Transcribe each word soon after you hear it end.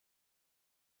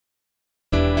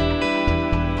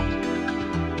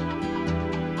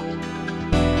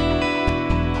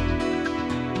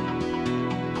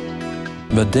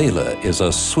Medela is a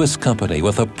Swiss company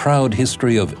with a proud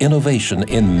history of innovation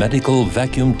in medical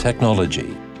vacuum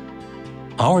technology.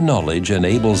 Our knowledge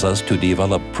enables us to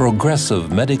develop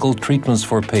progressive medical treatments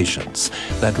for patients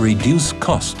that reduce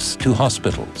costs to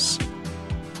hospitals.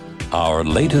 Our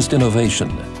latest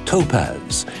innovation,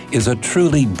 Thopaz, is a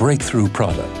truly breakthrough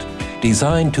product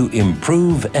designed to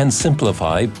improve and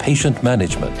simplify patient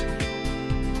management.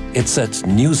 It sets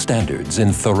new standards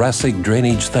in thoracic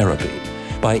drainage therapy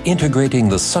by integrating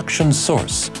the suction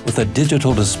source with a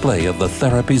digital display of the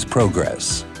therapy's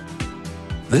progress.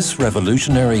 This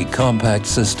revolutionary compact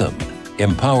system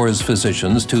empowers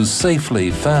physicians to safely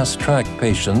fast-track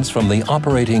patients from the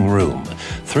operating room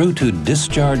through to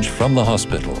discharge from the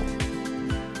hospital.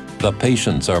 The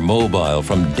patients are mobile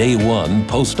from day one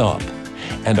post-op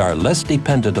and are less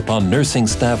dependent upon nursing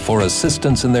staff for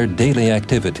assistance in their daily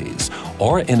activities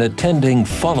or in attending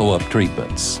follow-up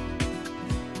treatments.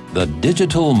 The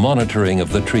digital monitoring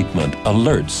of the treatment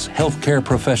alerts healthcare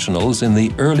professionals in the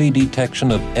early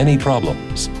detection of any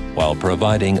problems while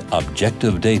providing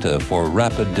objective data for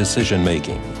rapid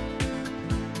decision-making.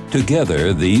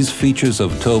 Together, these features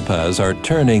of Thopaz are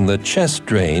turning the chest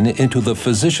drain into the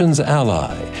physician's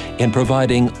ally in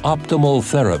providing optimal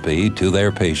therapy to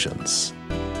their patients.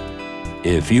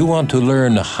 If you want to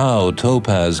learn how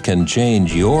Thopaz can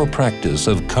change your practice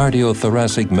of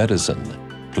cardiothoracic medicine,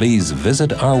 please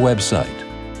visit our website